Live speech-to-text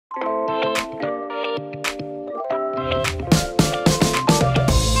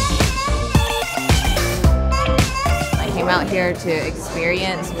out here to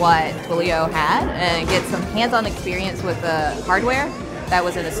experience what Twilio had and get some hands-on experience with the hardware that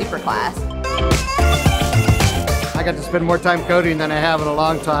was in a Superclass. I got to spend more time coding than I have in a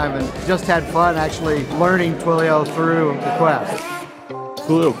long time and just had fun actually learning Twilio through the Quest.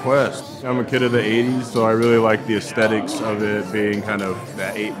 TwilioQuest. I'm a kid of the 80s, so I really like the aesthetics of it being kind of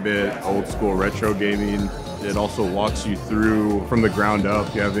that 8-bit old school retro gaming. It also walks you through from the ground up.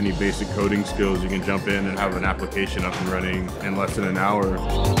 If you have any basic coding skills, you can jump in and have an application up and running in less than an hour.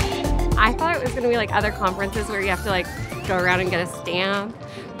 I thought it was going to be like other conferences where you have to like go around and get a stamp,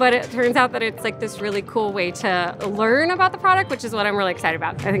 but it turns out that it's like this really cool way to learn about the product, which is what I'm really excited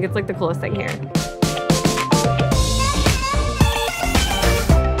about. I think it's like the coolest thing here.